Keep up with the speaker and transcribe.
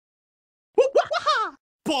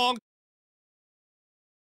Pong!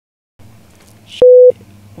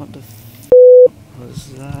 What the f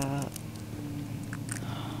was that?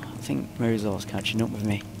 I think Mozart's catching up with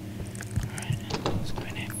me. Right, let's go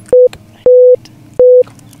in here.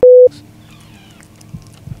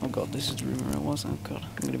 Oh god, this is the room where I was. Oh god,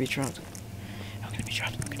 I'm gonna be trapped. I'm gonna be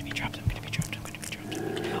trapped. I'm gonna be trapped. I'm gonna be trapped. I'm gonna be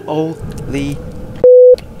trapped. Holy.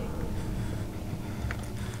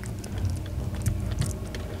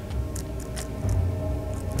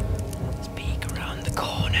 Let's peek around the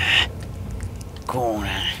corner.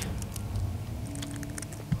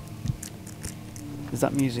 Does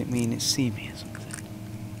that music mean it's see me or something?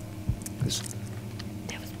 Because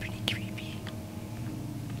that was pretty creepy.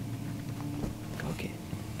 Okay.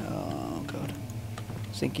 Oh god.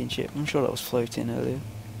 Sinking ship. I'm sure that was floating earlier.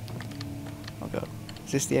 Oh god.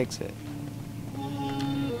 Is this the exit?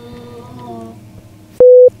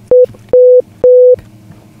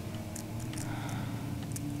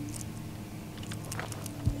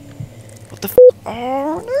 What the f?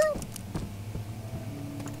 Oh no!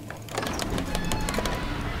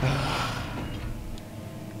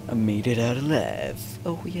 I made it out alive.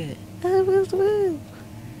 Oh yeah. I will survive.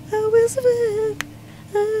 I will survive.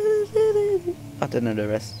 I don't know the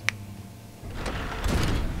rest.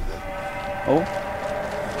 Oh.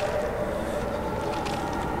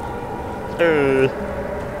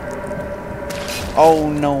 Oh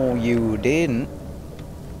no, you didn't.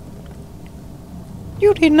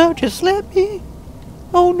 You did not just slap me.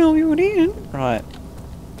 Oh no, you didn't. Right.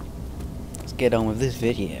 Let's get on with this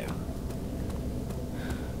video.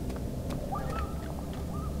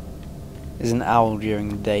 There's an owl during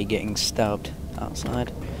the day getting stabbed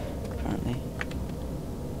outside, apparently.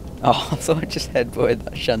 Oh, I thought I just headbutted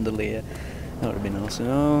that chandelier. That would have been awesome.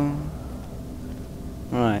 Oh.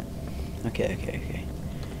 Right. Okay.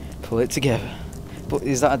 Pull it together. But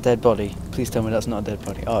is that a dead body? Please tell me that's not a dead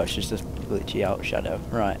body. Oh, it's just a glitchy out shadow.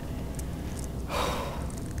 Right.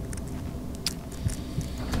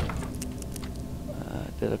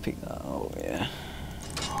 Did I pick that? Oh, yeah.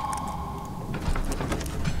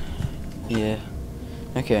 Yeah.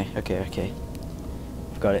 Okay. I've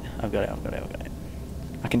got it.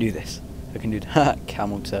 I can do this. I can do that.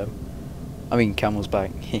 Camel toe. I mean camel's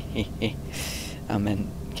back. I meant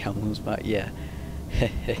camel's back, yeah.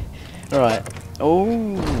 Right.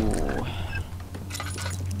 Oh.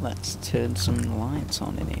 Let's turn some lights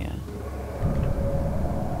on in here.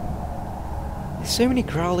 There's so many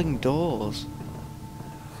growling doors.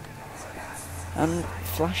 And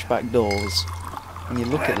flashback doors. When you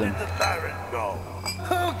look at them.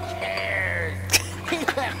 Who cares? He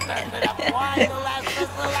left us enough wine to last us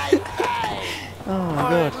a lifetime. Oh my or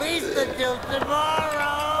god. at least until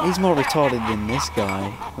tomorrow. He's more retarded than this guy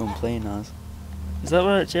who I'm playing as. Is that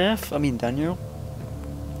right, Jeff? I mean Daniel?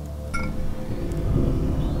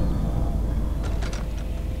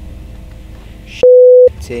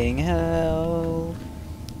 Shitting hell.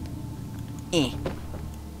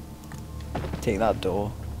 Take that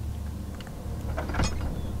door.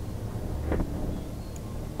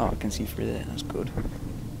 Oh, I can see through there, that's good.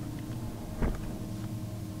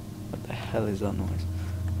 What the hell is that noise?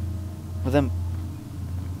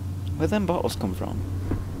 Where them bottles come from?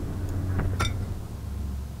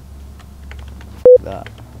 F that.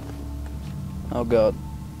 Oh god.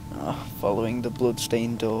 Oh, following the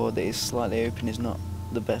bloodstained door that is slightly open is not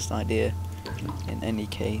the best idea in any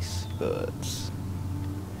case, but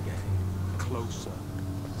Getting closer,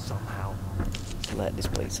 somehow. let's light this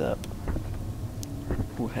place up.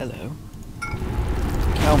 Oh, hello.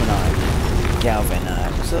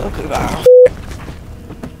 Galvanize'd. So good. Oh.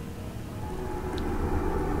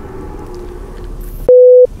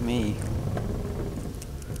 Me.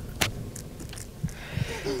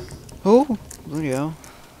 Oh, bloody hell.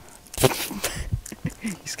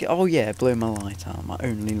 Oh yeah, blow my light out, my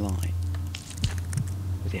only light.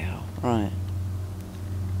 Bloody hell. Right.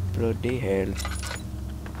 Bloody hell.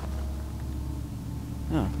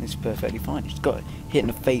 Oh, it's perfectly fine. It's got hit in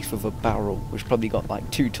the face with a barrel, which probably got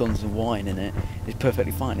like 2 tons of wine in it. It's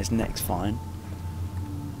perfectly fine. Its neck's fine.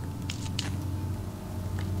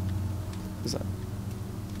 Is that?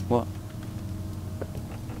 What?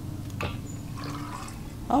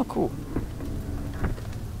 Oh, cool.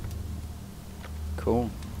 Cool.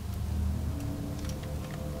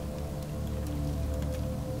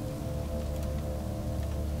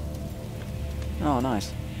 Oh,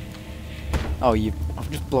 nice. Oh,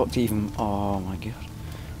 I've just blocked even. Oh my god.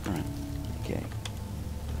 Alright. Okay.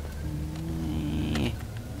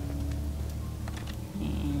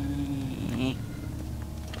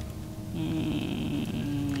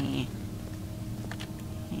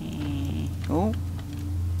 Oh.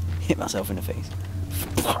 Hit myself in the face.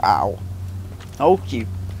 Ow. Oh, you.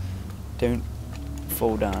 Don't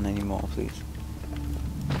fall down anymore, please.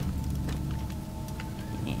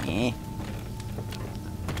 Yeah.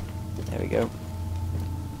 There we go.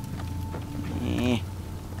 Yeah.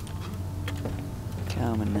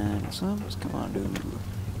 Come on, nine sums. Come on, dude.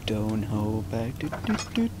 Don't hold back. Don't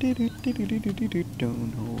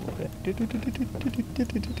hold back.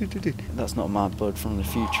 That's not my blood from the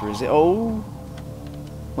future, is it? Oh!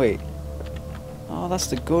 Wait. Oh, that's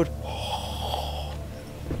the good.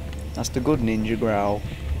 That's the good ninja growl.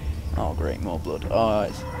 Oh, great, more blood. Oh,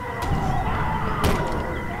 it's...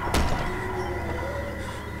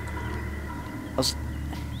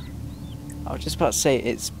 I was just about to say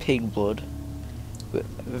it's pig blood, but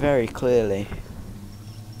very clearly.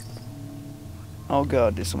 Oh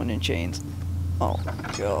god, there's someone in chains. Oh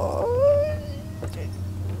god.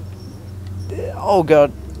 Oh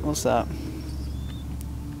god, what's that?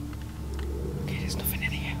 Okay, there's nothing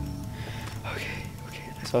in here.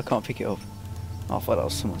 Okay, so I can't pick it up. Oh, I thought that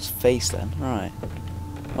was someone's face then. Right.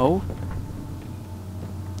 Oh?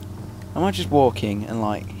 Am I just walking and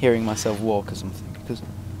like hearing myself walk or something? Because...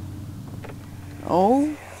 Oh?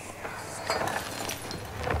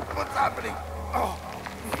 What's happening? Oh,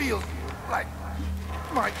 it feels like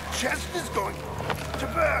my chest is going to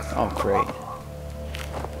burst. Oh, great.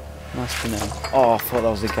 Nice to know. Oh, I thought that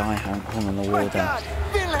was the guy hung on the wall there.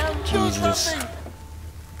 Jesus.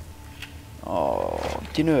 Oh,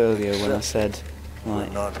 do you know earlier when I said,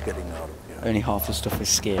 like, Not getting out of here. only half the stuff is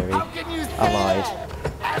scary? I lied.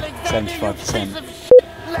 75%.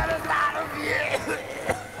 Let us out of here.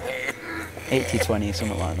 80-20,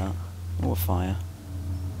 something like that. Or fire.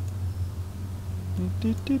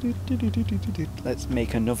 Let's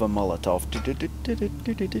make another Molotov.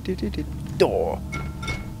 Door.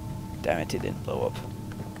 Damn it, it didn't blow up.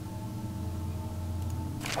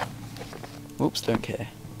 Whoops, don't care.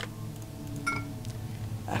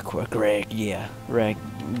 Aqua Gregia.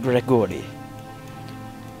 Gregori.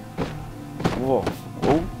 Whoa.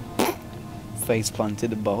 Oh. Face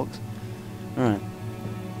planted a box. Alright.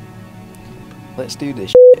 Let's do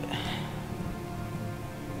this shit.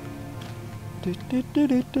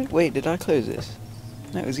 Wait, did I close this?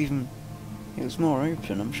 No, it was more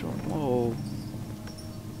open, I'm sure. Whoa.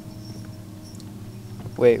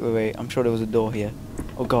 Wait, I'm sure there was a door here.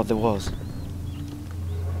 Oh god, there was.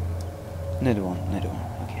 Another one.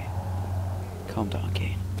 Okay. Calm down,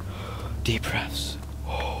 Kane. Deep breaths.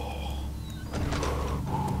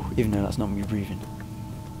 Even though that's not me breathing.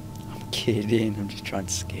 I'm kidding, I'm just trying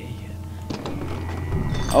to scare you.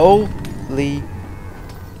 Holy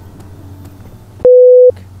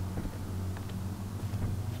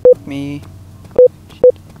me.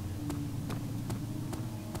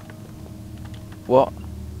 What?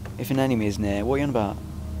 If an enemy is near, what are you on about?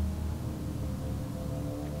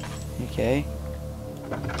 Okay.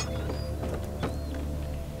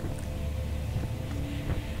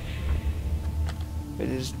 But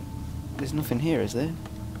there's nothing here, is there?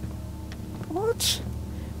 What?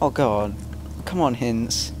 Oh god. Come on,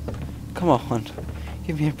 hints. Come on.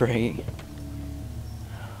 Give me a break.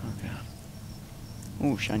 Oh god.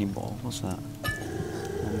 Ooh, shiny ball. What's that?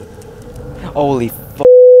 Holy f***.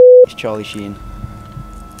 It's Charlie Sheen.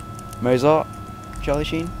 Mozart? Charlie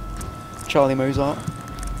Sheen? Charlie Mozart?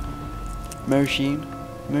 Mo Sheen?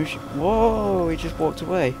 Whoa, he just walked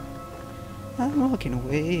away. I'm walking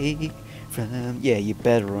away from... Yeah, you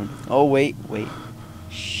better run. Oh, wait.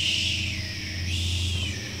 Shh.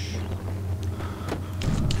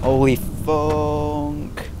 Holy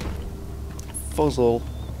funk. Fuzzle.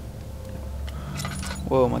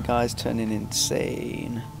 Whoa, my guy's turning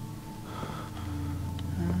insane.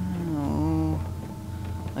 Oh,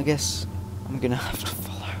 I guess I'm gonna have to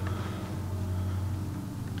follow.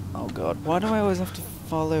 Oh god, why do I always have to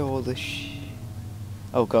follow all this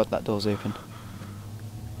Oh god, that door's open.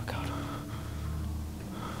 Oh god.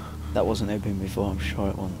 That wasn't open before, I'm sure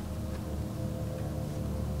it wasn't.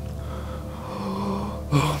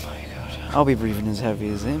 Oh my god. I'll be breathing as heavy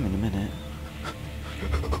as him in a minute.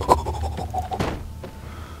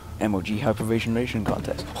 MOG hyperventilation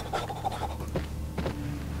contest.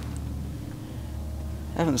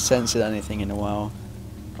 I haven't censored anything in a while.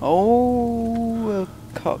 Oh, a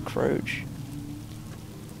cockroach.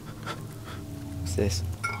 What's this?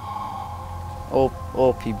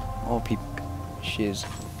 All people. Shiz.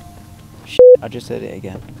 Shit, I just heard it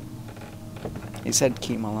again. It said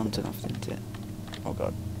keep my lantern off, didn't it? Oh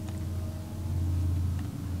god.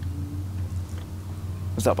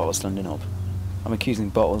 Was that bottle standing up? I'm accusing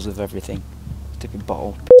bottles of everything. Stupid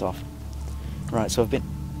bottle, piss off. Right, so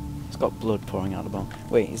it's got blood pouring out of the bottle.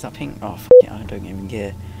 Wait, is that pink? Oh, f*** it, I don't even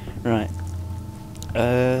care. Right.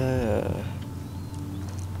 Oh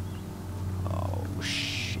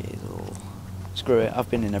shit. Screw it, I've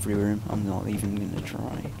been in every room. I'm not even gonna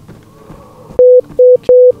try.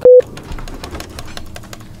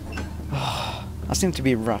 I seem to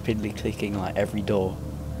be rapidly clicking like every door.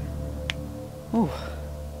 Ooh.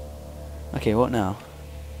 Okay, what now?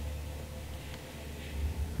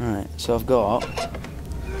 Right, so I've got...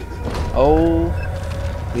 Oh...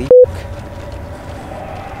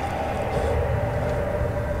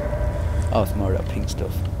 Oh, it's more of that pink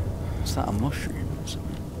stuff. Is that a mushroom or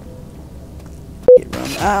something? Get run.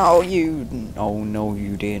 Ow, you... Oh, no,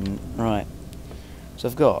 you didn't. Right. So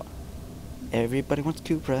I've got... Everybody wants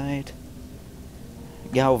to ride.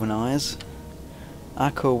 Galvanize.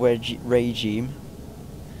 Echo regime.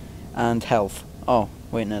 And health. Oh,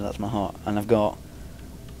 wait, no, that's my heart. And I've got...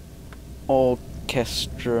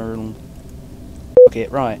 Orchestral... Okay,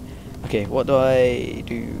 right. Okay, what do I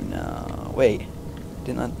do now? Wait.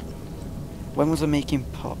 Didn't I... When was I making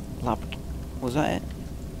pop lab? Was that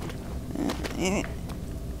it?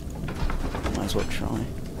 Might as well try.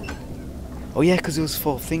 Oh yeah, because there was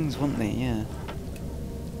 4 things, weren't there? Yeah.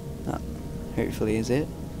 That hopefully is it.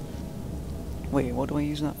 Wait, what do I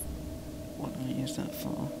use that? What do I use that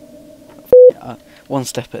for? One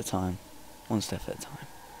step at a time. One step at a time.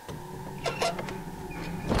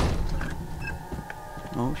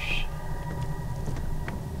 Oh sh.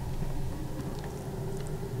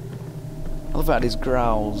 I love that his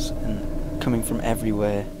growls and coming from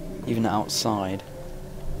everywhere, even outside.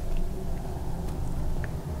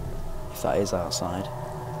 If that is outside.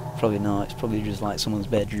 Probably not, it's probably just like someone's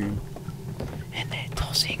bedroom. And they're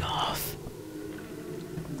tossing off.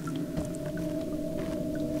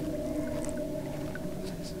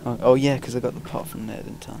 Oh yeah, because I got the pot from there,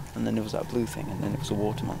 didn't I? And then there was that blue thing, and then it was a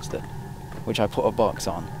water monster, which I put a box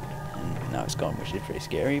on. And now it's gone, which is pretty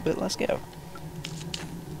scary, but let's go.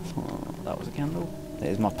 Oh, that was a candle.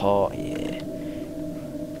 There's my pot, yeah.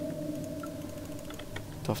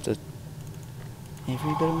 After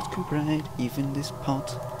everybody was too bright, even this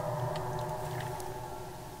pot.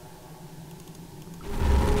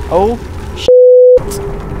 Oh shit!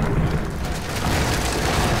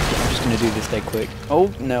 I'm just gonna do this dead quick.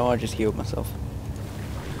 Oh no, I just healed myself.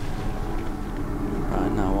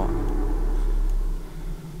 Right, now what?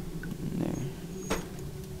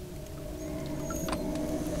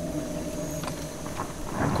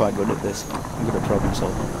 Quite good at this. I'm good at problem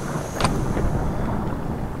solving.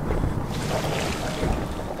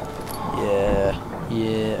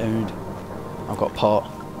 Yeah, owned. I've got pot.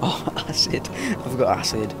 Oh, acid. I've got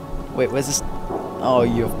acid. Wait, where's this? Oh,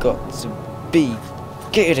 you've got to be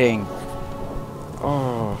kidding.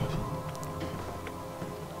 Oh.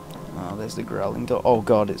 Oh, there's the growling door. Oh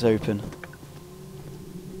god, it's open.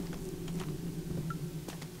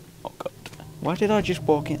 Oh god. Why did I just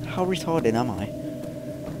walk in? How retarded am I?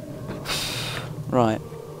 Right.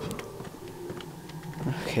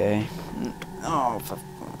 Okay. Oh,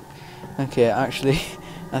 okay, actually,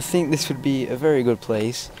 I think this would be a very good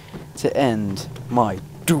place to end my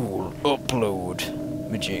dual upload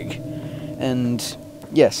majig. And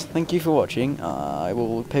yes, thank you for watching. I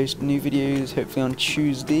will post new videos hopefully on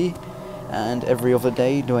Tuesday and every other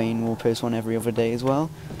day. Dwayne will post one every other day as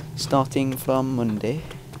well, starting from Monday.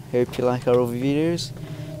 Hope you like our other videos.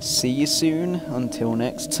 See you soon. Until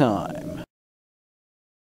next time.